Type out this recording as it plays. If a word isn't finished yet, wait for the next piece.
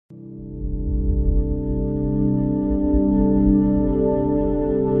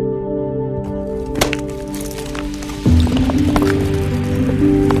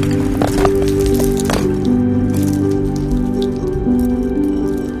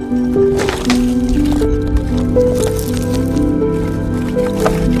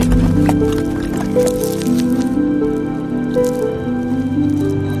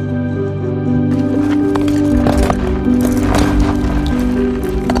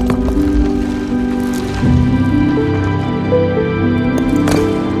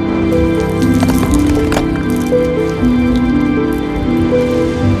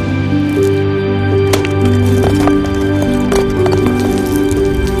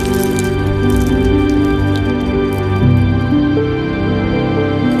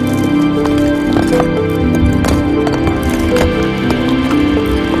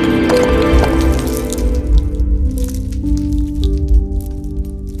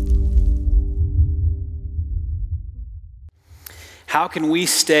How can we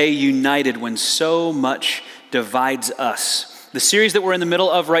stay united when so much divides us? The series that we're in the middle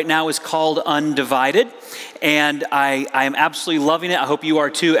of right now is called Undivided, and I am absolutely loving it. I hope you are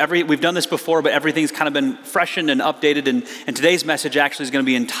too. We've done this before, but everything's kind of been freshened and updated, and today's message actually is going to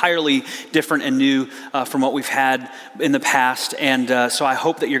be entirely different and new from what we've had in the past, and so I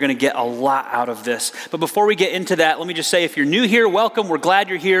hope that you're going to get a lot out of this. But before we get into that, let me just say, if you're new here, welcome. We're glad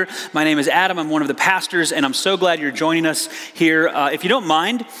you're here. My name is Adam. I'm one of the pastors, and I'm so glad you're joining us here. If you don't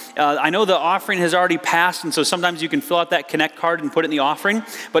mind, I know the offering has already passed, and so sometimes you can fill out that Connect card and put it in the offering.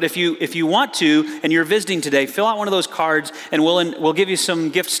 But if you want to, and you're visiting today, fill out one of those cards, and we'll give you some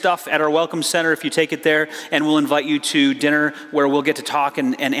gift stuff at our Welcome Center if you take it there, and we'll invite you to dinner where we'll get to talk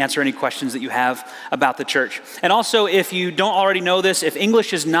and answer any questions that you have about the church. And also, if you don't already know this, if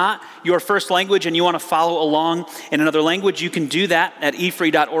English is not your first language and you want to follow along in another language, you can do that at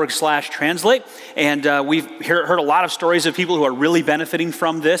efree.org/translate. And we've heard a lot of stories of people who are really benefiting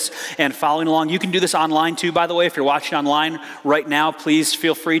from this and following along. You can do this online too, by the way. If you're watching online right now, please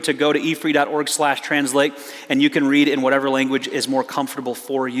feel free to go to efree.org/translate, and you can read in whatever language is more comfortable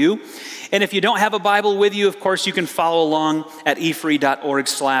for you. And if you don't have a Bible with you, of course, you can follow along at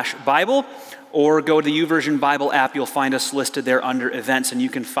efree.org/Bible, or go to the YouVersion Bible app. You'll find us listed there under events, and you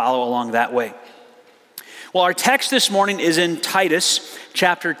can follow along that way. Well, our text this morning is in Titus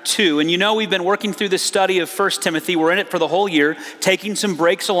chapter 2. And you know we've been working through this study of 1 Timothy. We're in it for the whole year, taking some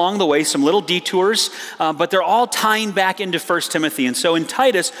breaks along the way, some little detours, but they're all tying back into 1 Timothy. And so in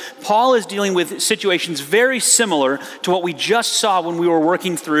Titus, Paul is dealing with situations very similar to what we just saw when we were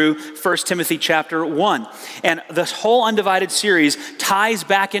working through 1 Timothy chapter 1. And this whole Undivided series ties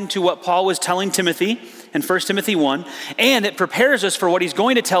back into what Paul was telling Timothy in 1 Timothy 1, and it prepares us for what he's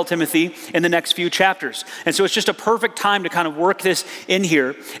going to tell Timothy in the next few chapters. And so it's just a perfect time to kind of work this in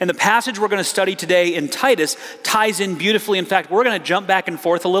here. And the passage we're going to study today in Titus ties in beautifully. In fact, we're going to jump back and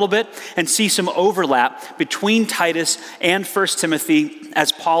forth a little bit and see some overlap between Titus and 1 Timothy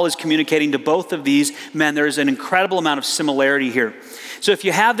as Paul is communicating to both of these men. There's an incredible amount of similarity here. So if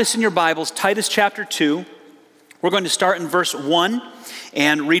you have this in your Bibles, Titus chapter 2, we're going to start in verse 1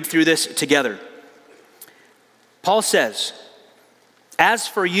 and read through this together. Paul says, "As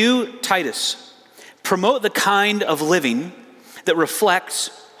for you, Titus, promote the kind of living that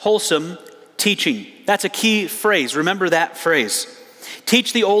reflects wholesome teaching." That's a key phrase. Remember that phrase.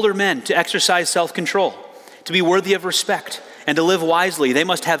 "Teach the older men to exercise self-control, to be worthy of respect, and to live wisely. They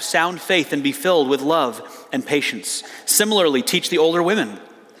must have sound faith and be filled with love and patience. Similarly, teach the older women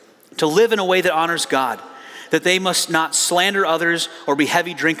to live in a way that honors God, that they must not slander others or be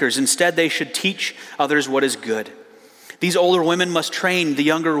heavy drinkers. Instead, they should teach others what is good. These older women must train the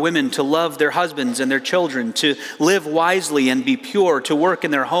younger women to love their husbands and their children, to live wisely and be pure, to work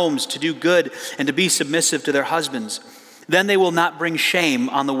in their homes, to do good, and to be submissive to their husbands. Then they will not bring shame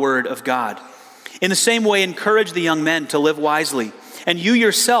on the word of God. In the same way, encourage the young men to live wisely, and you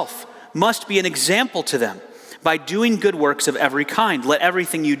yourself must be an example to them by doing good works of every kind. Let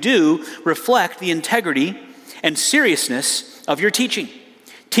everything you do reflect the integrity and seriousness of your teaching.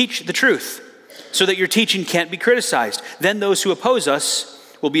 Teach the truth, so that your teaching can't be criticized. Then those who oppose us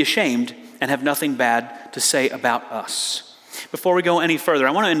will be ashamed and have nothing bad to say about us." Before we go any further,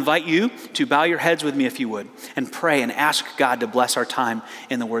 I want to invite you to bow your heads with me if you would, and pray and ask God to bless our time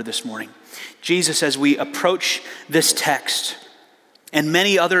in the Word this morning. Jesus, as we approach this text, and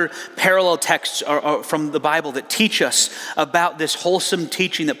many other parallel texts from the Bible that teach us about this wholesome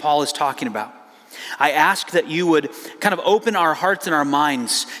teaching that Paul is talking about, I ask that you would kind of open our hearts and our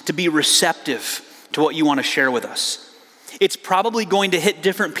minds to be receptive to what you want to share with us. It's probably going to hit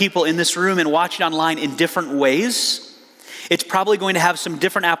different people in this room and watching online in different ways. It's probably going to have some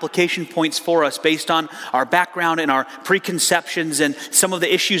different application points for us based on our background and our preconceptions and some of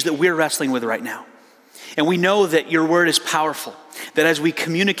the issues that we're wrestling with right now. And we know that your word is powerful, that as we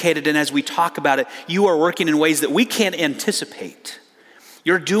communicate it and as we talk about it, you are working in ways that we can't anticipate.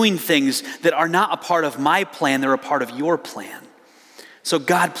 You're doing things that are not a part of my plan, they're a part of your plan. So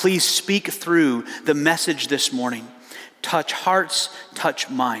God, please speak through the message this morning. Touch hearts, touch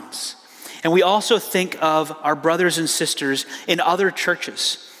minds. And we also think of our brothers and sisters in other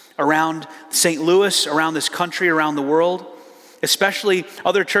churches around St. Louis, around this country, around the world, especially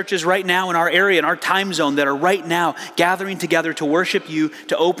other churches right now in our area, in our time zone, that are right now gathering together to worship you,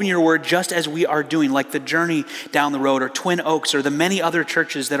 to open your word just as we are doing, like the Journey down the road or Twin Oaks or the many other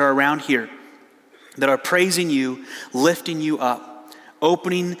churches that are around here that are praising you, lifting you up,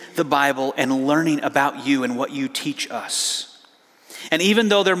 opening the Bible and learning about you and what you teach us. And even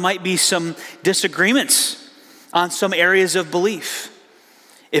though there might be some disagreements on some areas of belief,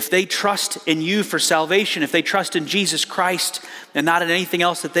 if they trust in you for salvation, if they trust in Jesus Christ and not in anything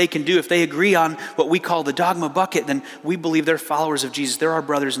else that they can do, if they agree on what we call the dogma bucket, then we believe they're followers of Jesus. They're our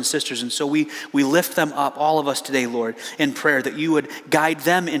brothers and sisters. And so we lift them up, all of us today, Lord, in prayer, that you would guide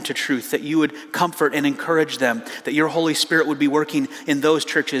them into truth, that you would comfort and encourage them, that your Holy Spirit would be working in those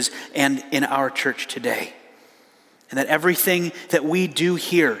churches and in our church today. And that everything that we do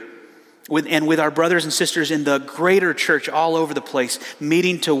here, with our brothers and sisters in the greater church all over the place,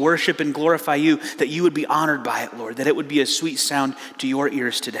 meeting to worship and glorify you, that you would be honored by it, Lord, that it would be a sweet sound to your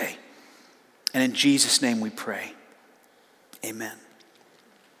ears today. And in Jesus' name we pray. Amen.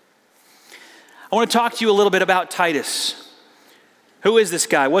 I want to talk to you a little bit about Titus. Who is this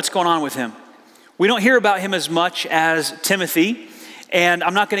guy? What's going on with him? We don't hear about him as much as Timothy. And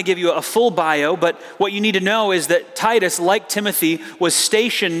I'm not going to give you a full bio, but what you need to know is that Titus, like Timothy, was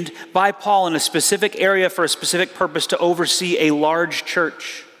stationed by Paul in a specific area for a specific purpose to oversee a large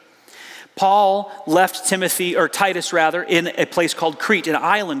church. Paul left Titus in a place called Crete, an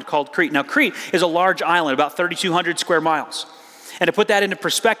island called Crete. Now, Crete is a large island, about 3,200 square miles. And to put that into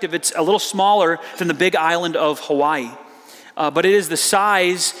perspective, it's a little smaller than the big island of Hawaii. But it is the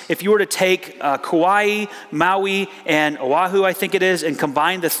size, if you were to take Kauai, Maui, and Oahu, I think it is, and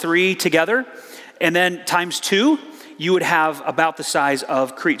combine the three together, and then times 2, you would have about the size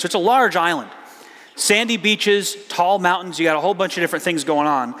of Crete. So it's a large island. Sandy beaches, tall mountains, you got a whole bunch of different things going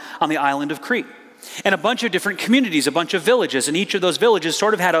on the island of Crete. And a bunch of different communities, a bunch of villages, and each of those villages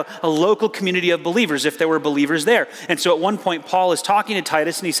sort of had a local community of believers if there were believers there. And so at one point, Paul is talking to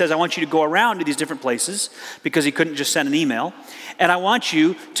Titus, and he says, I want you to go around to these different places, because he couldn't just send an email, and I want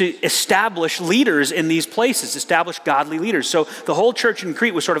you to establish leaders in these places, establish godly leaders. So the whole church in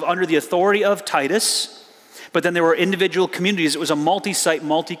Crete was sort of under the authority of Titus, but then there were individual communities. It was a multi-site,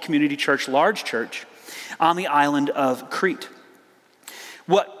 multi-community church, large church, on the island of Crete.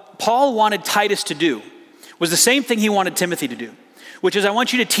 What Paul wanted Titus to do was the same thing he wanted Timothy to do, which is, I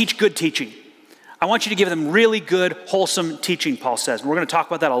want you to teach good teaching. I want you to give them really good, wholesome teaching, Paul says. And we're going to talk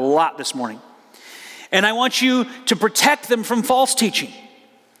about that a lot this morning. And I want you to protect them from false teaching.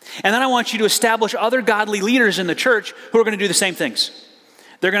 And then I want you to establish other godly leaders in the church who are going to do the same things.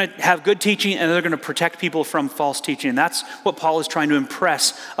 They're going to have good teaching, and they're going to protect people from false teaching. And that's what Paul is trying to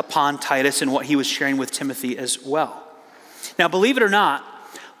impress upon Titus and what he was sharing with Timothy as well. Now, believe it or not,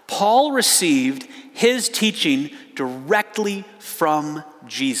 Paul received his teaching directly from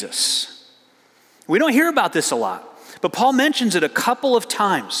Jesus. We don't hear about this a lot, but Paul mentions it a couple of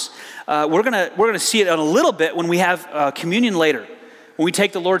times. We're gonna see it in a little bit when we have communion later. When we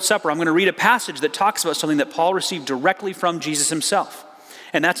take the Lord's Supper, I'm going to read a passage that talks about something that Paul received directly from Jesus himself,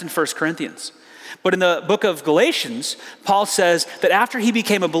 and that's in 1 Corinthians. But in the book of Galatians, Paul says that after he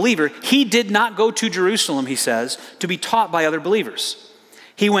became a believer, he did not go to Jerusalem, he says, to be taught by other believers.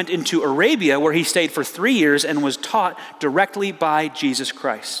 He went into Arabia, where he stayed for 3 years and was taught directly by Jesus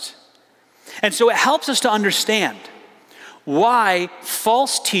Christ. And so it helps us to understand why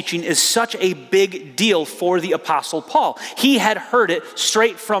false teaching is such a big deal for the Apostle Paul. He had heard it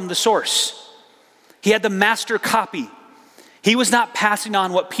straight from the source. He had the master copy. He was not passing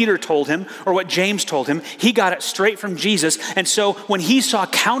on what Peter told him or what James told him. He got it straight from Jesus. And so when he saw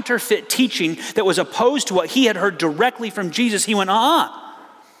counterfeit teaching that was opposed to what he had heard directly from Jesus, he went,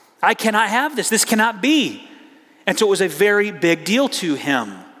 I cannot have this. This cannot be. And so it was a very big deal to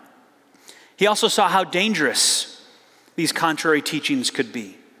him. He also saw how dangerous these contrary teachings could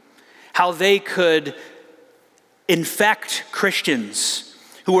be, how they could infect Christians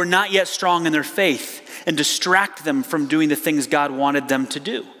who were not yet strong in their faith and distract them from doing the things God wanted them to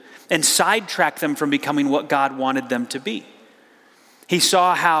do and sidetrack them from becoming what God wanted them to be. He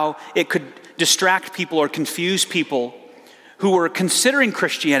saw how it could distract people or confuse people who were considering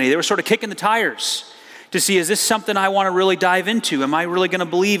Christianity. They were sort of kicking the tires to see, is this something I want to really dive into? Am I really going to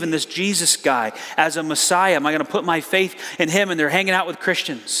believe in this Jesus guy as a Messiah? Am I going to put my faith in him? And they're hanging out with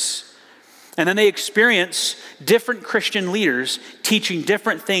Christians. And then they experience different Christian leaders teaching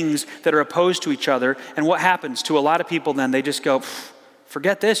different things that are opposed to each other. And what happens to a lot of people then? They just go,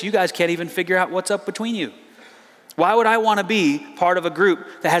 forget this. You guys can't even figure out what's up between you. Why would I want to be part of a group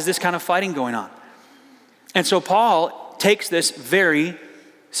that has this kind of fighting going on? And so Paul takes this very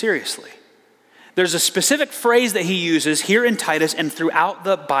seriously. There's a specific phrase that he uses here in Titus and throughout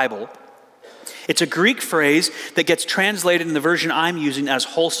the Bible. It's a Greek phrase that gets translated in the version I'm using as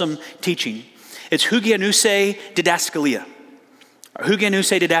wholesome teaching. It's hugianuse didaskalia.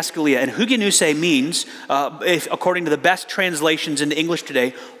 Hugianuse didaskalia. And hugianuse means, according to the best translations into English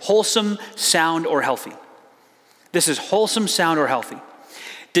today, wholesome, sound, or healthy. This is wholesome, sound, or healthy.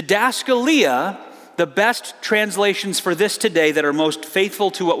 Didaskalia the best translations for this today that are most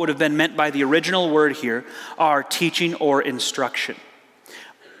faithful to what would have been meant by the original word here are teaching or instruction.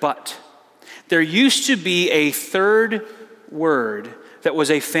 But there used to be a third word that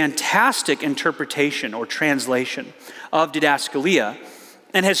was a fantastic interpretation or translation of didaskalia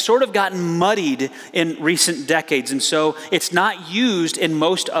and has sort of gotten muddied in recent decades. And so it's not used in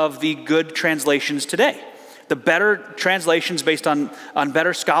most of the good translations today. The better translations based on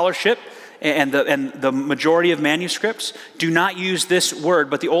better scholarship and the majority of manuscripts do not use this word,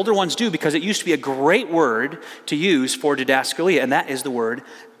 but the older ones do because it used to be a great word to use for didaskalia, and that is the word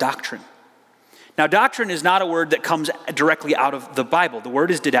doctrine. Now, doctrine is not a word that comes directly out of the Bible. The word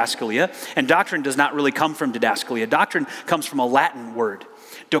is didaskalia, and doctrine does not really come from didaskalia. Doctrine comes from a Latin word,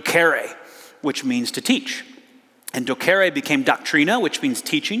 docere, which means to teach. And docere became doctrina, which means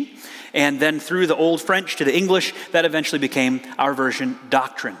teaching, and then through the Old French to the English, that eventually became our version,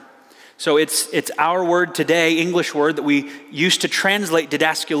 doctrine. So it's our word today, English word, that we used to translate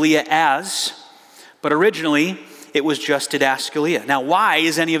didaskalia as, but originally it was just didaskalia. Now, why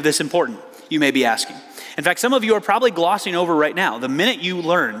is any of this important? You may be asking. In fact, some of you are probably glossing over right now. The minute you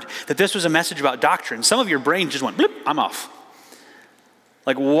learned that this was a message about doctrine, some of your brain just went, bloop, I'm off.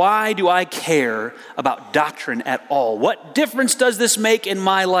 Like, why do I care about doctrine at all? What difference does this make in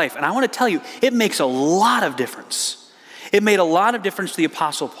my life? And I want to tell you, it makes a lot of difference. It made a lot of difference to the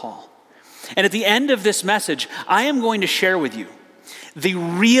Apostle Paul. And at the end of this message, I am going to share with you the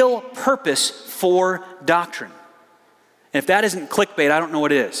real purpose for doctrine. And if that isn't clickbait, I don't know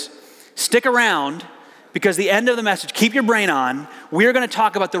what it is. Stick around, because the end of the message, keep your brain on, we're going to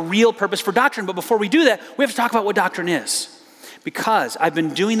talk about the real purpose for doctrine. But before we do that, we have to talk about what doctrine is. Because I've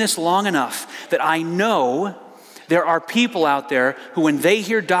been doing this long enough that I know there are people out there who, when they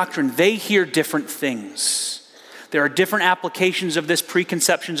hear doctrine, they hear different things. There are different applications of this,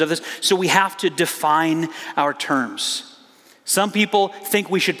 preconceptions of this, so we have to define our terms. Some people think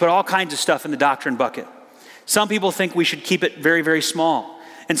we should put all kinds of stuff in the doctrine bucket. Some people think we should keep it very, very small.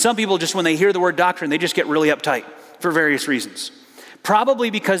 And some people just, when they hear the word doctrine, they just get really uptight for various reasons. Probably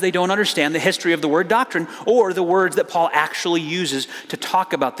because they don't understand the history of the word doctrine or the words that Paul actually uses to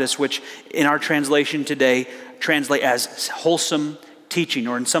talk about this, which in our translation today translate as wholesome teaching,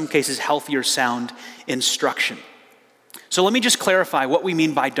 or in some cases, healthy or sound instruction. So let me just clarify what we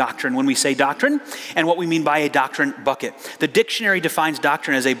mean by doctrine when we say doctrine and what we mean by a doctrine bucket. The dictionary defines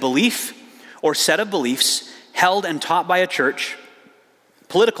doctrine as a belief or set of beliefs held and taught by a church,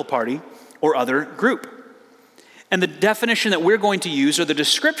 political party, or other group. And the definition that we're going to use, or the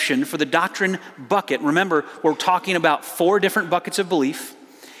description for the doctrine bucket, remember, we're talking about 4 different buckets of belief.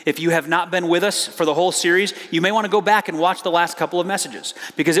 If you have not been with us for the whole series, you may want to go back and watch the last couple of messages,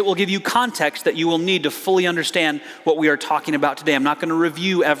 because it will give you context that you will need to fully understand what we are talking about today. I'm not going to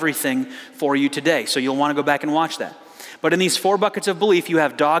review everything for you today, so you'll want to go back and watch that. But in these 4 buckets of belief, you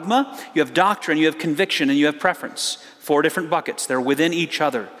have dogma, you have doctrine, you have conviction, and you have preference. 4 different buckets. They're within each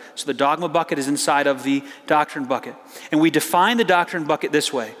other. So the dogma bucket is inside of the doctrine bucket. And we define the doctrine bucket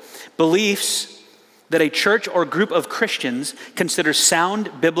this way: beliefs that a church or group of Christians consider sound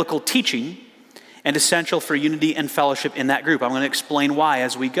biblical teaching and essential for unity and fellowship in that group. I'm going to explain why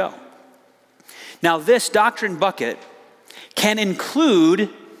as we go. Now, this doctrine bucket can include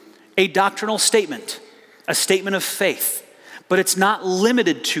a doctrinal statement, a statement of faith, but it's not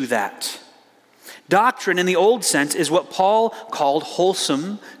limited to that. Doctrine in the old sense is what Paul called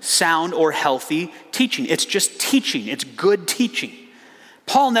wholesome, sound, or healthy teaching. It's just teaching. It's good teaching.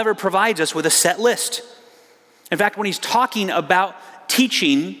 Paul never provides us with a set list. In fact, when he's talking about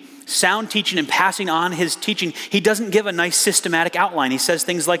teaching, sound teaching, and passing on his teaching, he doesn't give a nice systematic outline. He says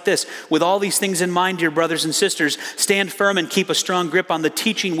things like this: with all these things in mind, dear brothers and sisters, stand firm and keep a strong grip on the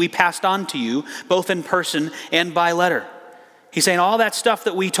teaching we passed on to you, both in person and by letter. He's saying all that stuff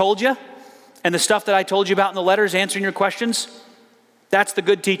that we told you, and the stuff that I told you about in the letters answering your questions, that's the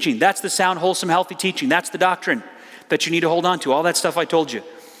good teaching. That's the sound, wholesome, healthy teaching. That's the doctrine that you need to hold on to. All that stuff I told you.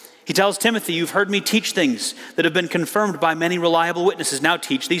 He tells Timothy, you've heard me teach things that have been confirmed by many reliable witnesses. Now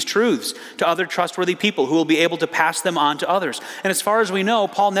teach these truths to other trustworthy people who will be able to pass them on to others. And as far as we know,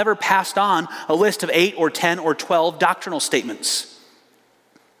 Paul never passed on a list of 8 or 10 or 12 doctrinal statements.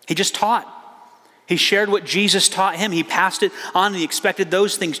 He just taught. He shared what Jesus taught him. He passed it on, and he expected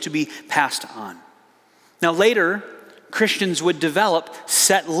those things to be passed on. Now later, Christians would develop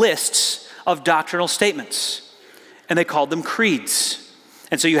set lists of doctrinal statements, and they called them creeds.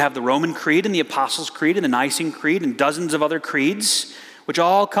 And so you have the Roman Creed and the Apostles' Creed and the Nicene Creed and dozens of other creeds, which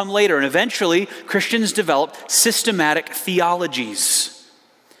all come later. And eventually, Christians developed systematic theologies.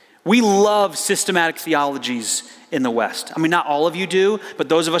 We love systematic theologies in the West. I mean, not all of you do, but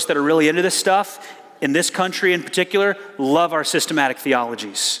those of us that are really into this stuff, in this country in particular, love our systematic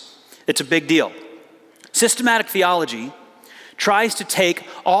theologies. It's a big deal. Systematic theology tries to take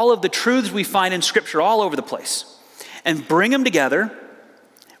all of the truths we find in Scripture all over the place and bring them together,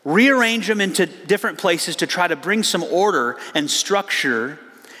 rearrange them into different places to try to bring some order and structure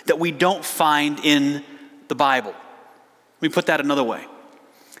that we don't find in the Bible. Let me put that another way.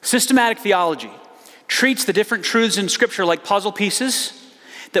 Systematic theology treats the different truths in Scripture like puzzle pieces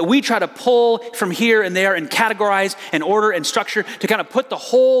that we try to pull from here and there and categorize and order and structure to kind of put the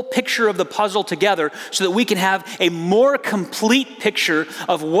whole picture of the puzzle together so that we can have a more complete picture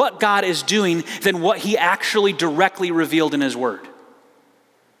of what God is doing than what he actually directly revealed in his word.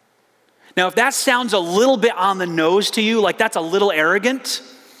 Now, if that sounds a little bit on the nose to you, like that's a little arrogant,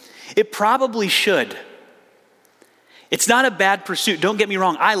 it probably should. It's not a bad pursuit. Don't get me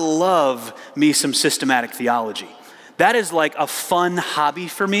wrong. I love me some systematic theology. That is like a fun hobby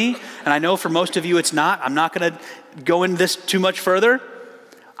for me. And I know for most of you it's not. I'm not going to go into this too much further.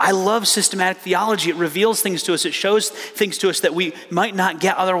 I love systematic theology. It reveals things to us. It shows things to us that we might not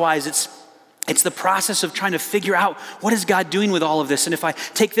get otherwise. It's the process of trying to figure out what is God doing with all of this. And if I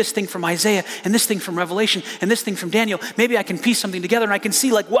take this thing from Isaiah and this thing from Revelation and this thing from Daniel, maybe I can piece something together and I can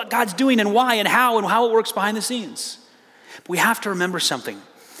see like what God's doing and why and how it works behind the scenes. But we have to remember something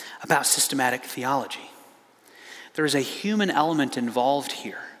about systematic theology. There is a human element involved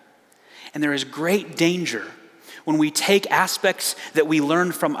here. And there is great danger when we take aspects that we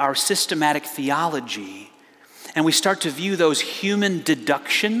learn from our systematic theology and we start to view those human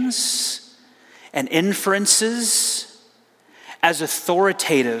deductions and inferences as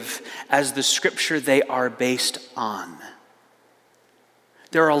authoritative as the Scripture they are based on.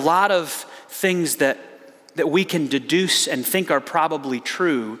 There are a lot of things that we can deduce and think are probably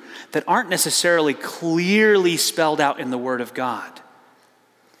true that aren't necessarily clearly spelled out in the Word of God.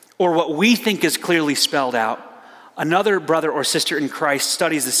 Or what we think is clearly spelled out, another brother or sister in Christ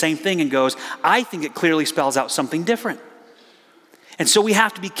studies the same thing and goes, I think it clearly spells out something different. And so we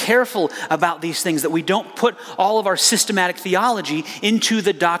have to be careful about these things, that we don't put all of our systematic theology into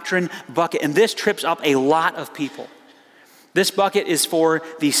the doctrine bucket. And this trips up a lot of people. This bucket is for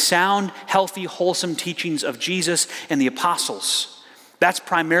the sound, healthy, wholesome teachings of Jesus and the apostles. That's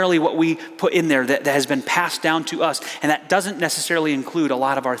primarily what we put in there that has been passed down to us. And that doesn't necessarily include a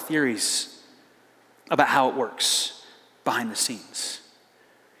lot of our theories about how it works behind the scenes.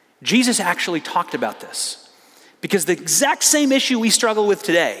 Jesus actually talked about this because the exact same issue we struggle with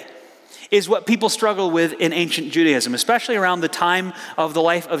today is what people struggle with in ancient Judaism, especially around the time of the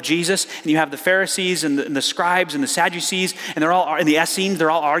life of Jesus. And you have the Pharisees and the scribes and the Sadducees, and they're all in the Essenes. They're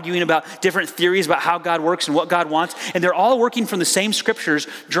all arguing about different theories about how God works and what God wants. And they're all working from the same scriptures,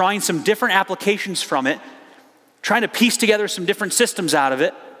 drawing some different applications from it, trying to piece together some different systems out of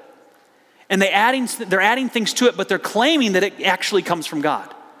it. And they're adding things to it, but they're claiming that it actually comes from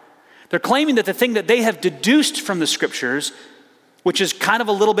God. They're claiming that the thing that they have deduced from the scriptures, which is kind of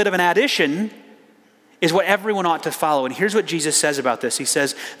a little bit of an addition, is what everyone ought to follow. And here's what Jesus says about this. He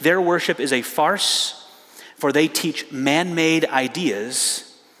says, their worship is a farce, for they teach man-made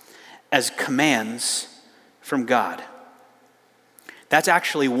ideas as commands from God. That's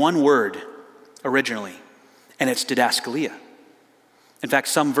actually one word originally, and it's didaskalia. In fact,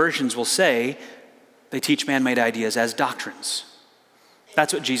 some versions will say they teach man-made ideas as doctrines.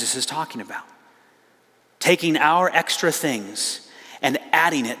 That's what Jesus is talking about. Taking our extra things and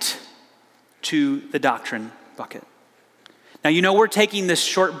adding it to the doctrine bucket. Now, you know, we're taking this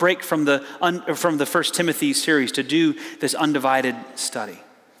short break from the 1 Timothy series to do this undivided study.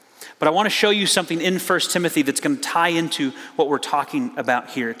 But I want to show you something in 1 Timothy that's going to tie into what we're talking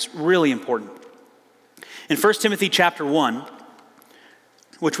about here. It's really important. In 1 Timothy chapter 1,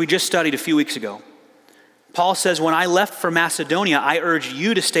 which we just studied a few weeks ago, Paul says, when I left for Macedonia, I urged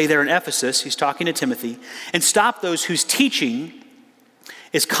you to stay there in Ephesus, he's talking to Timothy, and stop those whose teaching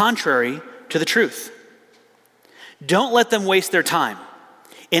is contrary to the truth. Don't let them waste their time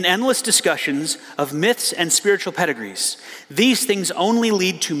in endless discussions of myths and spiritual pedigrees. These things only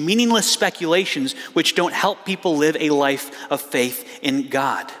lead to meaningless speculations which don't help people live a life of faith in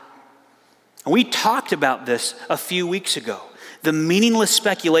God. And we talked about this a few weeks ago. The meaningless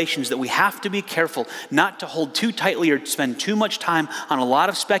speculations that we have to be careful not to hold too tightly or spend too much time on a lot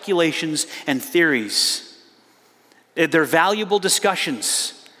of speculations and theories. They're valuable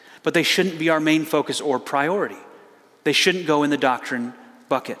discussions, but they shouldn't be our main focus or priority. They shouldn't go in the doctrine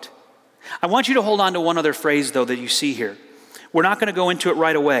bucket. I want you to hold on to one other phrase, though, that you see here. We're not going to go into it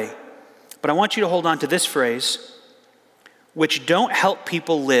right away, but I want you to hold on to this phrase, which don't help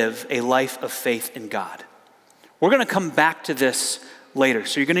people live a life of faith in God. We're going to come back to this later,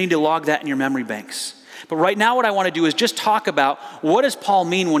 so you're going to need to log that in your memory banks. But right now what I want to do is just talk about what does Paul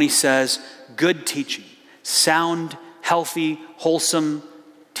mean when he says good teaching, sound, healthy, wholesome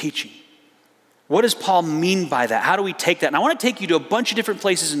teaching. What does Paul mean by that? How do we take that? And I want to take you to a bunch of different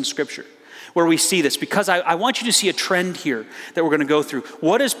places in Scripture where we see this, because I want you to see a trend here that we're going to go through.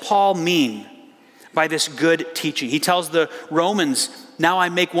 What does Paul mean by this good teaching? He tells the Romans, now I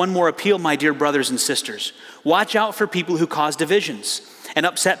make one more appeal, my dear brothers and sisters. Watch out for people who cause divisions and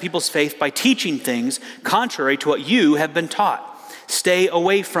upset people's faith by teaching things contrary to what you have been taught. Stay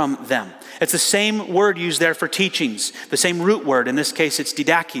away from them. It's the same word used there for teachings, the same root word. In this case, it's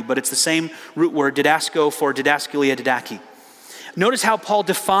didache, but it's the same root word, didasko, for didascalia, didache. Notice how Paul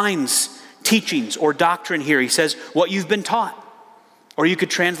defines teachings or doctrine here. He says, what you've been taught. Or you could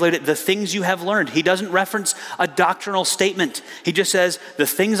translate it, the things you have learned. He doesn't reference a doctrinal statement. He just says, the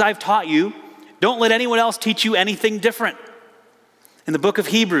things I've taught you, don't let anyone else teach you anything different. In the book of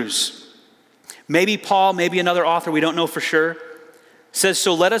Hebrews, maybe Paul, maybe another author, we don't know for sure, says,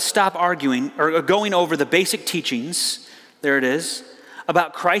 so let us stop arguing or going over the basic teachings, there it is,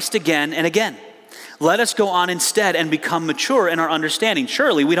 about Christ again and again. Let us go on instead and become mature in our understanding.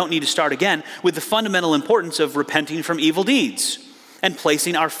 Surely we don't need to start again with the fundamental importance of repenting from evil deeds and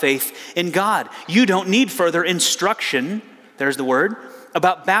placing our faith in God. You don't need further instruction, there's the word,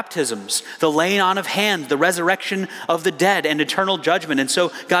 about baptisms, the laying on of hands, the resurrection of the dead, and eternal judgment. And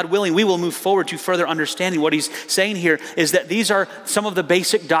so, God willing, we will move forward to further understanding. What he's saying here is that these are some of the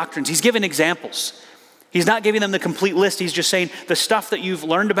basic doctrines. He's giving examples. He's not giving them the complete list. He's just saying the stuff that you've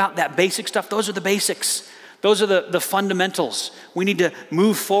learned about, that basic stuff, those are the basics. Those are the fundamentals. We need to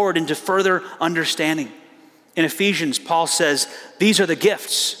move forward into further understanding. In Ephesians, Paul says, these are the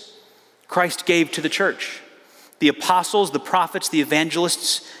gifts Christ gave to the church. The apostles, the prophets, the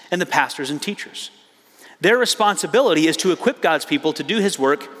evangelists, and the pastors and teachers. Their responsibility is to equip God's people to do his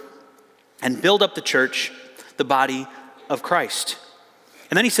work and build up the church, the body of Christ.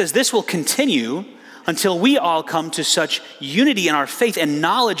 And then he says this will continue until we all come to such unity in our faith and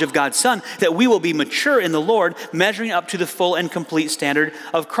knowledge of God's Son that we will be mature in the Lord, measuring up to the full and complete standard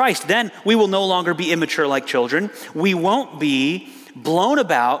of Christ. Then we will no longer be immature like children. We won't be blown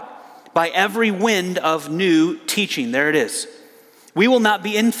about by every wind of new teaching. There it is. We will not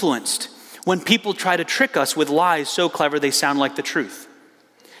be influenced when people try to trick us with lies so clever they sound like the truth.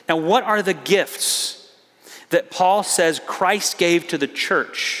 Now, what are the gifts that Paul says Christ gave to the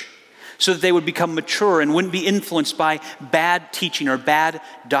church so that they would become mature and wouldn't be influenced by bad teaching or bad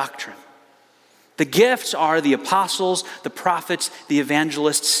doctrine? The gifts are the apostles, the prophets, the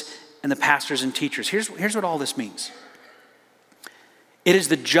evangelists, and the pastors and teachers. Here's what all this means. It is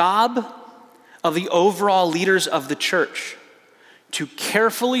the job of the overall leaders of the church to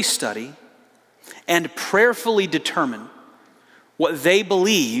carefully study and prayerfully determine what they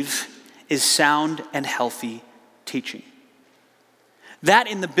believe is sound and healthy teaching. That,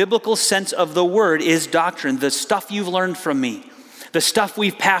 in the biblical sense of the word, is doctrine, the stuff you've learned from me, the stuff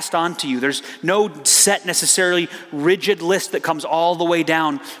we've passed on to you. There's no set, necessarily rigid list that comes all the way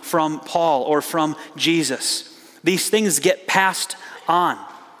down from Paul or from Jesus. These things get passed on.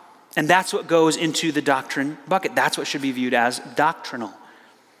 And that's what goes into the doctrine bucket. That's what should be viewed as doctrinal.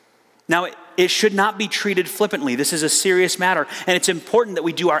 Now, it should not be treated flippantly. This is a serious matter, and it's important that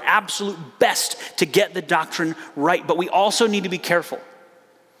we do our absolute best to get the doctrine right. But we also need to be careful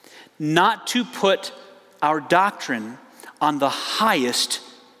not to put our doctrine on the highest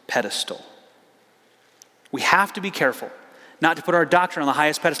pedestal. We have to be careful not to put our doctrine on the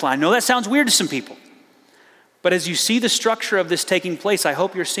highest pedestal. I know that sounds weird to some people. But as you see the structure of this taking place, I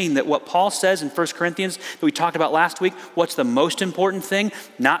hope you're seeing that what Paul says in 1 Corinthians that we talked about last week, what's the most important thing?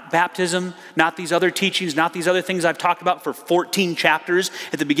 Not baptism, not these other teachings, not these other things I've talked about for 14 chapters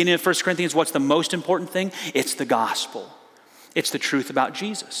at the beginning of 1 Corinthians. What's the most important thing? It's the gospel. It's the truth about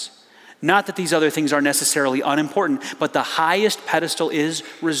Jesus. Not that these other things are necessarily unimportant, but the highest pedestal is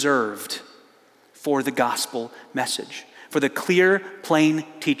reserved for the gospel message, for the clear, plain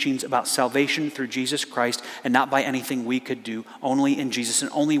teachings about salvation through Jesus Christ and not by anything we could do, only in Jesus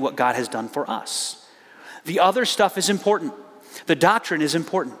and only what God has done for us. The other stuff is important. The doctrine is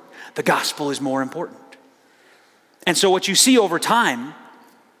important. The gospel is more important. And so what you see over time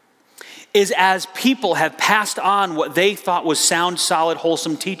is as people have passed on what they thought was sound, solid,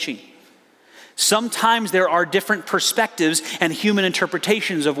 wholesome teaching, sometimes there are different perspectives and human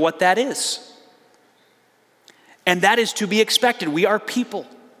interpretations of what that is. And that is to be expected. We are people.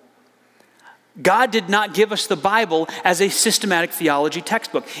 God did not give us the Bible as a systematic theology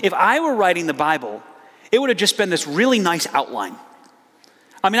textbook. If I were writing the Bible, it would have just been this really nice outline.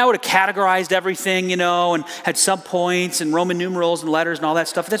 I mean, I would have categorized everything, and had subpoints and Roman numerals and letters and all that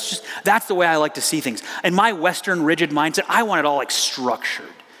stuff. That's the way I like to see things. In my Western rigid mindset, I want it all like structured.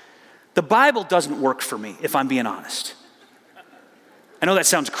 The Bible doesn't work for me, if I'm being honest. I know that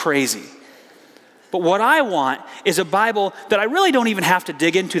sounds crazy. But what I want is a Bible that I really don't even have to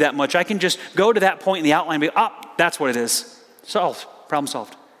dig into that much. I can just go to that point in the outline and be, that's what it is. Solved. Problem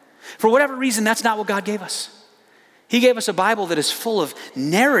solved. For whatever reason, that's not what God gave us. He gave us a Bible that is full of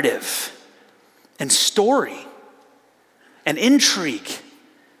narrative and story and intrigue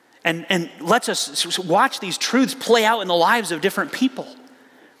and lets us watch these truths play out in the lives of different people.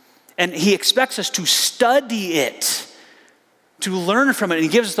 And he expects us to study it, to learn from it, and he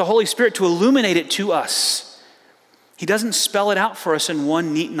gives us the Holy Spirit to illuminate it to us. He doesn't spell it out for us in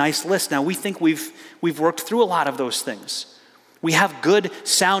one neat, nice list. Now, we think we've worked through a lot of those things. We have good,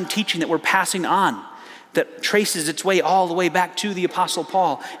 sound teaching that we're passing on that traces its way all the way back to the Apostle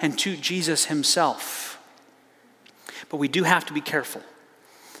Paul and to Jesus himself. But we do have to be careful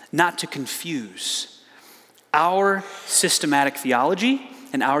not to confuse our systematic theology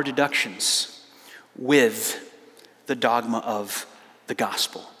and our deductions with the dogma of the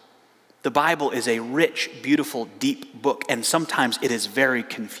gospel. The Bible is a rich, beautiful, deep book, and sometimes it is very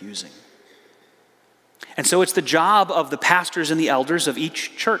confusing. And so it's the job of the pastors and the elders of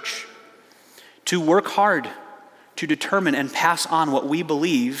each church to work hard to determine and pass on what we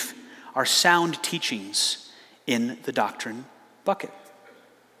believe are sound teachings in the doctrine bucket.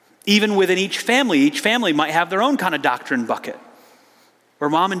 Even within each family might have their own kind of doctrine bucket. Where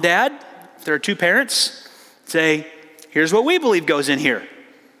mom and dad, if there are two parents, say, here's what we believe goes in here.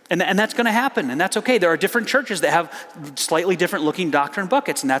 And that's going to happen, and that's okay. There are different churches that have slightly different looking doctrine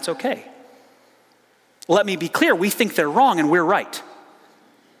buckets, and that's okay. Let me be clear, we think they're wrong and we're right.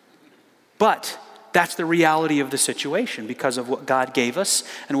 But that's the reality of the situation because of what God gave us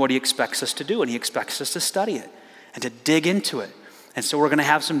and what he expects us to do, and he expects us to study it and to dig into it. And so we're going to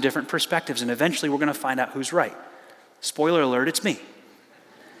have some different perspectives, and eventually we're going to find out who's right. Spoiler alert, it's me.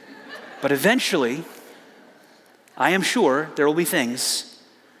 But eventually, I am sure there will be things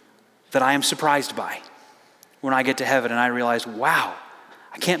that I am surprised by when I get to heaven and I realize, wow,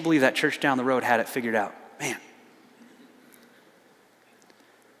 I can't believe that church down the road had it figured out. Man.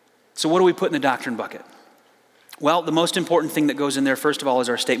 So what do we put in the doctrine bucket? Well, the most important thing that goes in there, first of all, is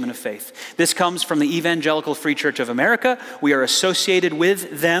our statement of faith. This comes from the Evangelical Free Church of America. We are associated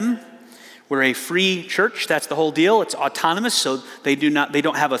with them. We're a free church. That's the whole deal. It's autonomous, so they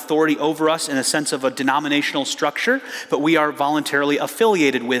don't have authority over us in a sense of a denominational structure, but we are voluntarily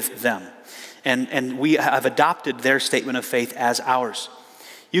affiliated with them. And we have adopted their statement of faith as ours.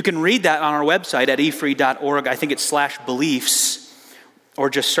 You can read that on our website at efree.org. I think it's /beliefs, or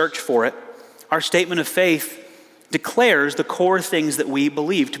just search for it. Our statement of faith declares the core things that we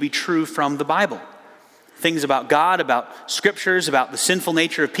believe to be true from the Bible. Things about God, about scriptures, about the sinful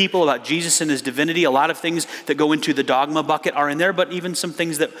nature of people, about Jesus and his divinity. A lot of things that go into the dogma bucket are in there, but even some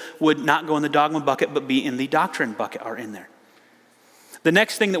things that would not go in the dogma bucket but be in the doctrine bucket are in there. The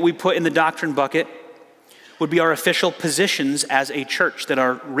next thing that we put in the doctrine bucket would be our official positions as a church that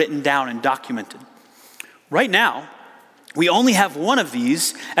are written down and documented. Right now, we only have one of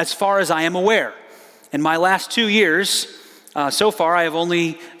these as far as I am aware. In my last 2 years, so far, I have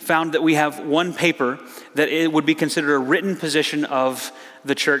only found that we have one paper that it would be considered a written position of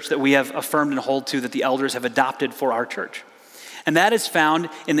the church that we have affirmed and hold to, that the elders have adopted for our church. And that is found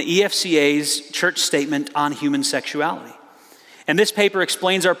in the EFCA's church statement on human sexuality. And this paper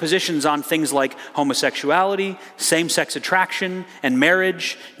explains our positions on things like homosexuality, same-sex attraction and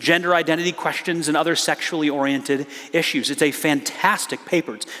marriage, gender identity questions, and other sexually oriented issues. It's a fantastic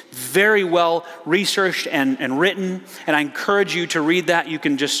paper. It's very well researched and written, and I encourage you to read that. You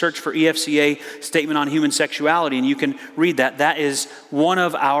can just search for EFCA Statement on Human Sexuality, and you can read that. That is one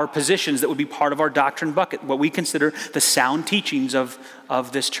of our positions that would be part of our doctrine bucket, what we consider the sound teachings of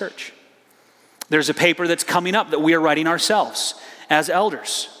this church. There's a paper that's coming up that we are writing ourselves as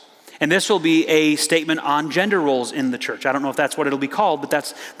elders. And this will be a statement on gender roles in the church. I don't know if that's what it'll be called, but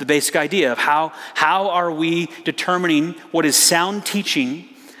that's the basic idea of how are we determining what is sound teaching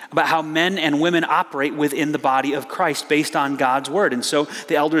about how men and women operate within the body of Christ based on God's word. And so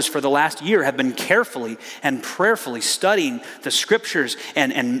the elders for the last year have been carefully and prayerfully studying the scriptures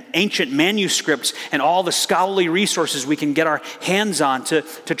and ancient manuscripts and all the scholarly resources we can get our hands on to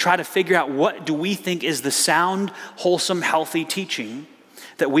try to figure out what do we think is the sound, wholesome, healthy teaching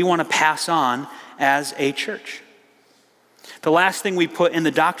that we want to pass on as a church. The last thing we put in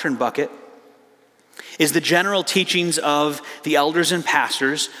the doctrine bucket is the general teachings of the elders and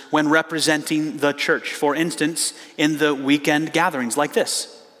pastors when representing the church. For instance, in the weekend gatherings like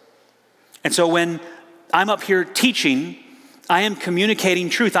this. And so when I'm up here teaching, I am communicating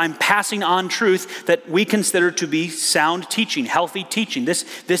truth. I'm passing on truth that we consider to be sound teaching, healthy teaching. This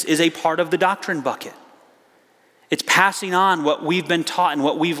is a part of the doctrine bucket. It's passing on what we've been taught and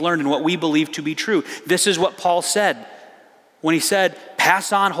what we've learned and what we believe to be true. This is what Paul said when he said,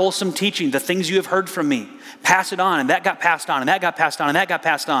 pass on wholesome teaching, the things you have heard from me. Pass it on, and that got passed on, and that got passed on, and that got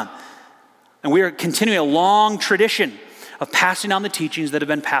passed on. And we are continuing a long tradition of passing on the teachings that have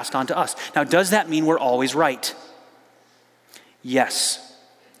been passed on to us. Now, does that mean we're always right? Yes.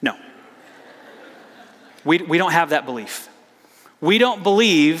 No. We don't have that belief. We don't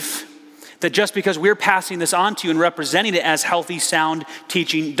believe that just because we're passing this on to you and representing it as healthy, sound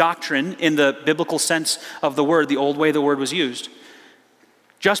teaching doctrine in the biblical sense of the word, the old way the word was used,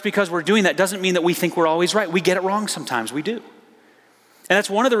 just because we're doing that doesn't mean that we think we're always right. We get it wrong sometimes. We do. And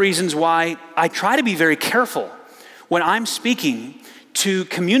that's one of the reasons why I try to be very careful when I'm speaking to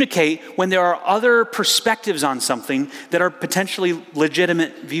communicate when there are other perspectives on something that are potentially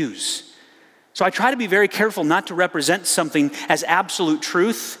legitimate views. So I try to be very careful not to represent something as absolute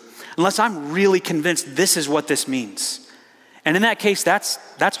truth unless I'm really convinced this is what this means. And in that case, that's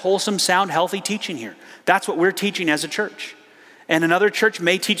wholesome, sound, healthy teaching here. That's what we're teaching as a church. And another church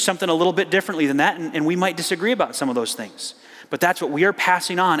may teach something a little bit differently than that, and we might disagree about some of those things. But that's what we are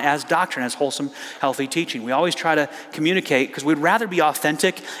passing on as doctrine, as wholesome, healthy teaching. We always try to communicate because we'd rather be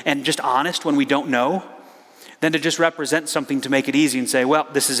authentic and just honest when we don't know than to just represent something to make it easy and say, well,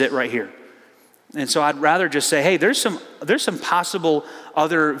 this is it right here. And so I'd rather just say, hey, there's some possible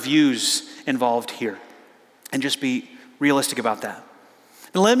other views involved here, and just be realistic about that.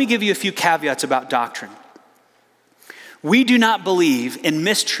 Now let me give you a few caveats about doctrine. We do not believe in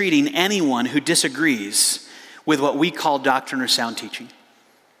mistreating anyone who disagrees with what we call doctrine or sound teaching.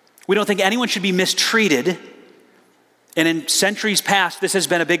 We don't think anyone should be mistreated, and in centuries past, this has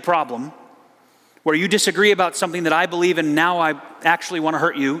been a big problem, where you disagree about something that I believe and now I actually want to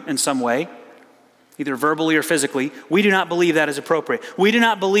hurt you in some way, either verbally or physically. We do not believe that is appropriate. We do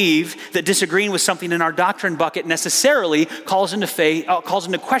not believe that disagreeing with something in our doctrine bucket necessarily calls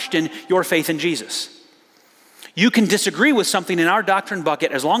into question your faith in Jesus. You can disagree with something in our doctrine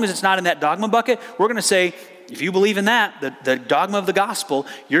bucket as long as it's not in that dogma bucket. We're going to say, if you believe in that, the dogma of the gospel,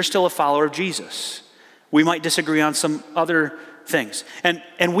 you're still a follower of Jesus. We might disagree on some other things.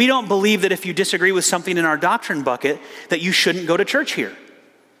 And we don't believe that if you disagree with something in our doctrine bucket, that you shouldn't go to church here.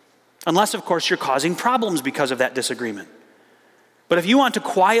 Unless, of course, you're causing problems because of that disagreement. But if you want to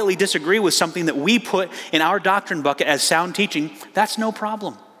quietly disagree with something that we put in our doctrine bucket as sound teaching, that's no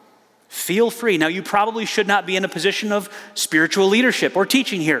problem. Feel free. Now, you probably should not be in a position of spiritual leadership or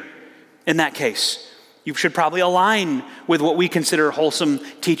teaching here in that case. You should probably align with what we consider wholesome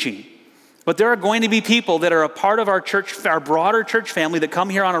teaching. But there are going to be people that are a part of our church, our broader church family, that come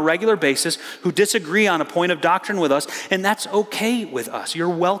here on a regular basis who disagree on a point of doctrine with us, and that's okay with us. You're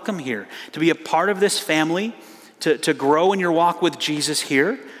welcome here to be a part of this family, to grow in your walk with Jesus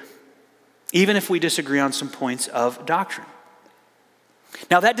here, even if we disagree on some points of doctrine.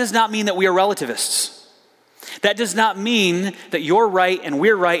 Now, that does not mean that we are relativists. That does not mean that you're right and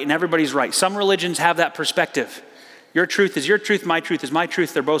we're right and everybody's right. Some religions have that perspective. Your truth is your truth, my truth is my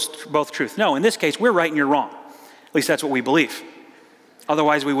truth, they're both truth. No, in this case, we're right and you're wrong. At least that's what we believe.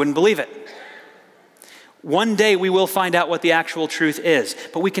 Otherwise, we wouldn't believe it. One day we will find out what the actual truth is,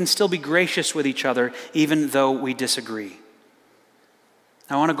 but we can still be gracious with each other even though we disagree.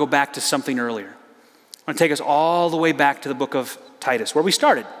 I want to go back to something earlier. I want to take us all the way back to the book of Titus, where we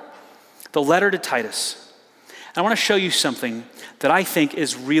started, the letter to Titus. I want to show you something that I think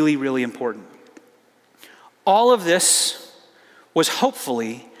is really, really important. All of this was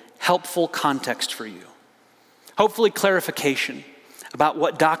hopefully helpful context for you. Hopefully clarification about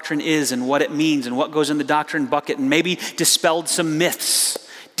what doctrine is and what it means and what goes in the doctrine bucket, and maybe dispelled some myths,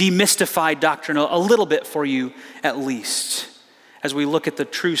 demystified doctrine a little bit for you at least, as we look at the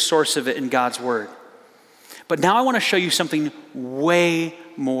true source of it in God's word. But now I want to show you something way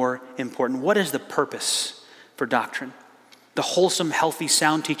more important. What is the purpose for doctrine? The wholesome, healthy,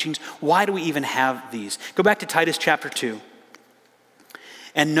 sound teachings. Why do we even have these? Go back to Titus chapter 2.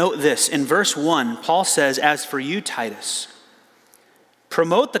 And note this. In verse 1, Paul says, as for you, Titus,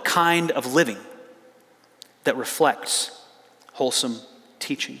 promote the kind of living that reflects wholesome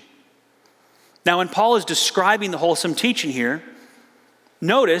teaching. Now, when Paul is describing the wholesome teaching here,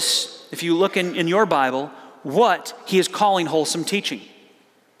 notice, if you look in your Bible, what he is calling wholesome teaching.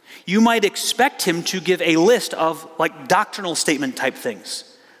 You might expect him to give a list of like doctrinal statement type things.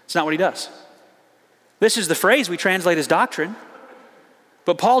 It's not what he does. This is the phrase we translate as doctrine.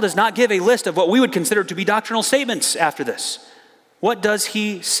 But Paul does not give a list of what we would consider to be doctrinal statements after this. What does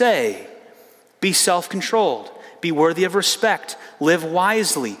he say? Be self-controlled. Be worthy of respect. Live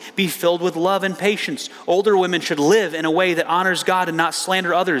wisely. Be filled with love and patience. Older women should live in a way that honors God and not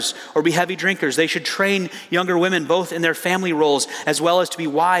slander others or be heavy drinkers. They should train younger women both in their family roles as well as to be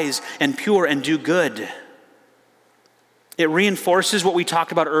wise and pure and do good. It reinforces what we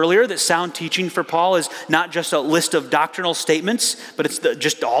talked about earlier, that sound teaching for Paul is not just a list of doctrinal statements, but it's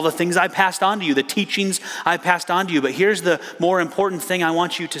just all the things I passed on to you, the teachings I passed on to you. But here's the more important thing I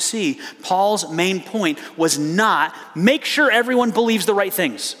want you to see. Paul's main point was not make sure everyone believes the right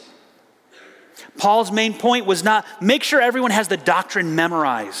things. Paul's main point was not make sure everyone has the doctrine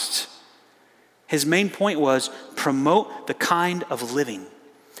memorized. His main point was promote the kind of living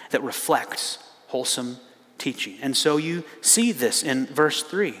that reflects wholesome teaching. And so you see this in verse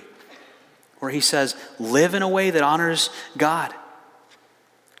 3, where he says, live in a way that honors God.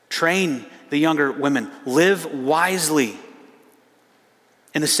 Train the younger women. Live wisely.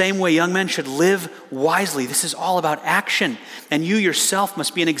 In the same way, young men should live wisely. This is all about action. And you yourself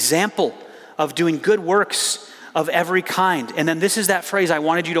must be an example of doing good works of every kind. And then this is that phrase I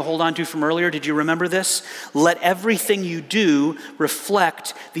wanted you to hold on to from earlier. Did you remember this? Let everything you do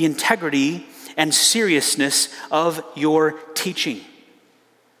reflect the integrity and seriousness of your teaching.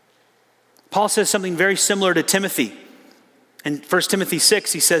 Paul says something very similar to Timothy. In 1 Timothy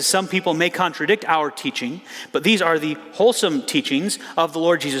 6, he says, some people may contradict our teaching, but these are the wholesome teachings of the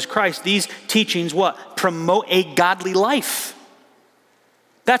Lord Jesus Christ. These teachings, what? Promote a godly life.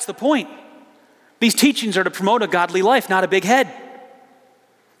 That's the point. These teachings are to promote a godly life, not a big head.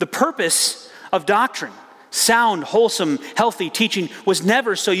 The purpose of doctrine, sound, wholesome, healthy teaching was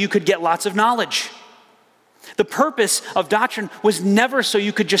never so you could get lots of knowledge. The purpose of doctrine was never so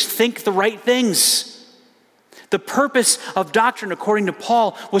you could just think the right things. The purpose of doctrine, according to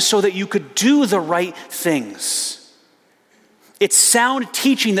Paul, was so that you could do the right things. It's sound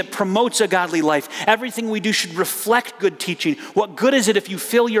teaching that promotes a godly life. Everything we do should reflect good teaching. What good is it if you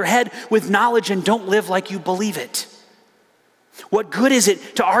fill your head with knowledge and don't live like you believe it? What good is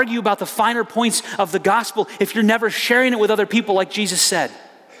it to argue about the finer points of the gospel if you're never sharing it with other people like Jesus said?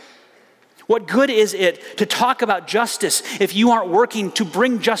 What good is it to talk about justice if you aren't working to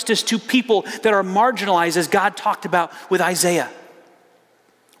bring justice to people that are marginalized, as God talked about with Isaiah?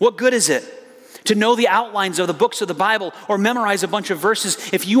 What good is it to know the outlines of the books of the Bible or memorize a bunch of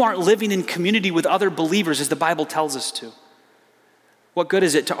verses if you aren't living in community with other believers as the Bible tells us to? What good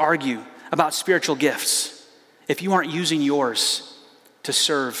is it to argue about spiritual gifts if you aren't using yours to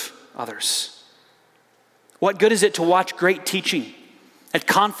serve others? What good is it to watch great teaching at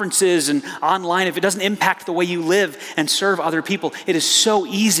conferences and online if it doesn't impact the way you live and serve other people? It is so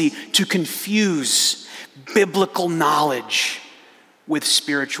easy to confuse biblical knowledge with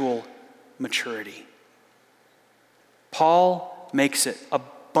spiritual maturity. Paul makes it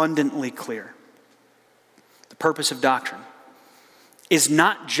abundantly clear. The purpose of doctrine is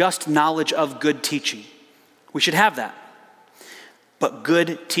not just knowledge of good teaching. We should have that. But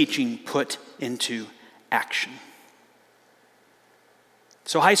good teaching put into action.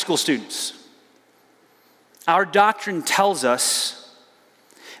 So high school students, our doctrine tells us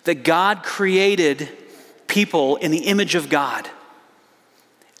that God created people in the image of God.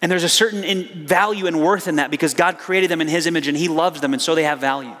 And there's a certain value and worth in that because God created them in his image and he loves them, and so they have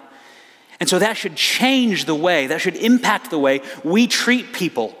value. And so that should change the way, that should impact the way we treat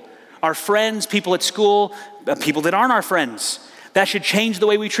people, our friends, people at school, people that aren't our friends. That should change the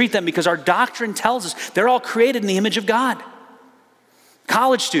way we treat them because our doctrine tells us they're all created in the image of God.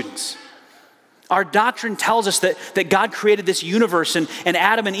 College students, our doctrine tells us that God created this universe and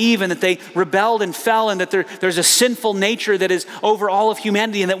Adam and Eve, and that they rebelled and fell, and that there's a sinful nature that is over all of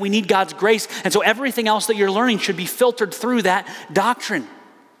humanity, and that we need God's grace. And so everything else that you're learning should be filtered through that doctrine.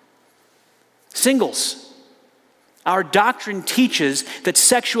 Singles, our doctrine teaches that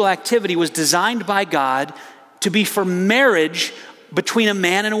sexual activity was designed by God to be for marriage between a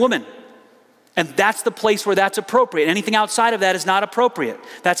man and a woman. And that's the place where that's appropriate. Anything outside of that is not appropriate.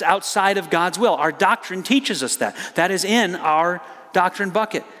 That's outside of God's will. Our doctrine teaches us that. That is in our doctrine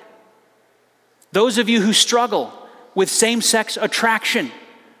bucket. Those of you who struggle with same-sex attraction,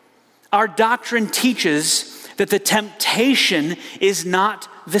 our doctrine teaches that the temptation is not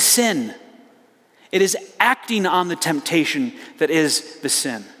the sin. It is acting on the temptation that is the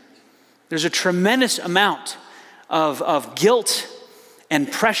sin. There's a tremendous amount of guilt and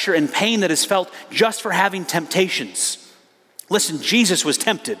pressure and pain that is felt just for having temptations. Listen, Jesus was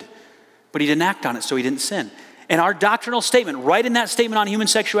tempted, but he didn't act on it, so he didn't sin. And our doctrinal statement, right in that statement on human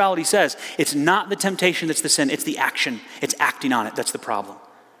sexuality, says it's not the temptation that's the sin, it's the action. It's acting on it that's the problem.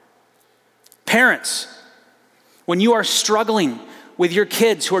 Parents, when you are struggling with your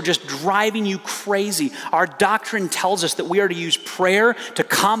kids who are just driving you crazy, our doctrine tells us that we are to use prayer to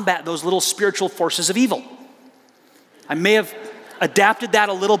combat those little spiritual forces of evil. I may have adapted that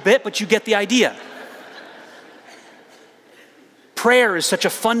a little bit, but you get the idea. Prayer is such a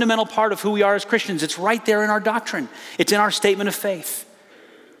fundamental part of who we are as Christians. It's right there in our doctrine. It's in our statement of faith.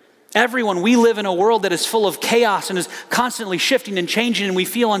 Everyone, we live in a world that is full of chaos and is constantly shifting and changing, and we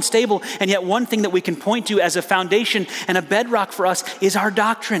feel unstable. And yet one thing that we can point to as a foundation and a bedrock for us is our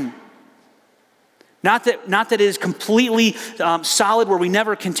doctrine. Not that it is completely solid where we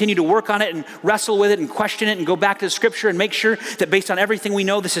never continue to work on it and wrestle with it and question it and go back to the scripture and make sure that based on everything we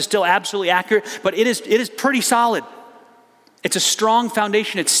know, this is still absolutely accurate, but it is pretty solid. It's a strong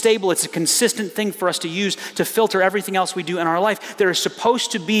foundation, it's stable, it's a consistent thing for us to use to filter everything else we do in our life. There is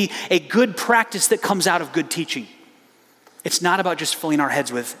supposed to be a good practice that comes out of good teaching. It's not about just filling our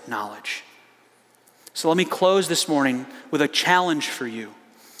heads with knowledge. So let me close this morning with a challenge for you.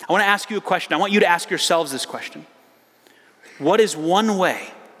 I want to ask you a question. I want you to ask yourselves this question. What is one way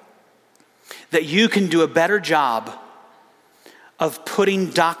that you can do a better job of putting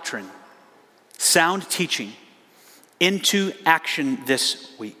doctrine, sound teaching, into action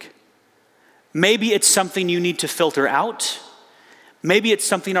this week? Maybe it's something you need to filter out. Maybe it's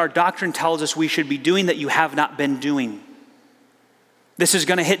something our doctrine tells us we should be doing that you have not been doing. This is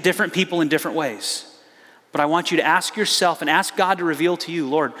going to hit different people in different ways. But I want you to ask yourself and ask God to reveal to you,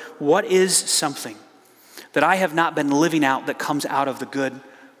 Lord, what is something that I have not been living out that comes out of the good,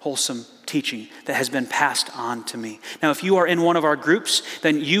 wholesome teaching that has been passed on to me? Now, if you are in one of our groups,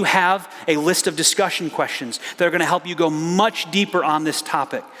 then you have a list of discussion questions that are going to help you go much deeper on this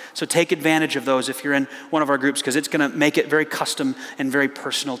topic. So take advantage of those if you're in one of our groups, because it's going to make it very custom and very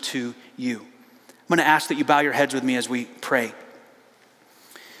personal to you. I'm going to ask that you bow your heads with me as we pray.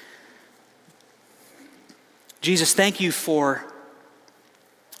 Jesus, thank you for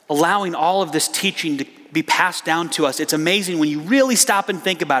allowing all of this teaching to be passed down to us. It's amazing when you really stop and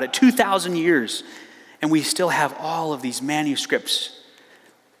think about it. 2,000 years, and we still have all of these manuscripts,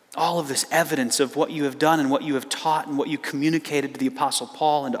 all of this evidence of what you have done and what you have taught and what you communicated to the Apostle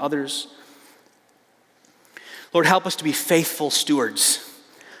Paul and to others. Lord, help us to be faithful stewards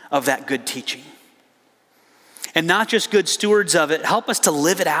of that good teaching. And not just good stewards of it, help us to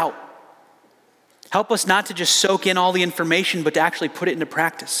live it out. Help us not to just soak in all the information, but to actually put it into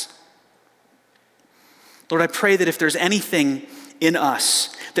practice. Lord, I pray that if there's anything in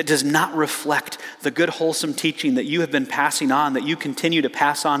us that does not reflect the good, wholesome teaching that you have been passing on, that you continue to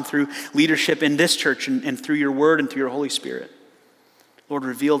pass on through leadership in this church and through your word and through your Holy Spirit, Lord,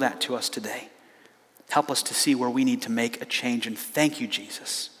 reveal that to us today. Help us to see where we need to make a change. And thank you,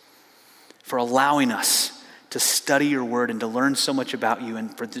 Jesus, for allowing us to study your word and to learn so much about you,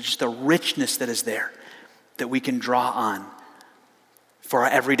 and for just the richness that is there that we can draw on for our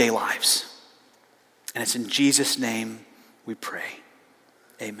everyday lives. And it's in Jesus' name we pray.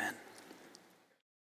 Amen.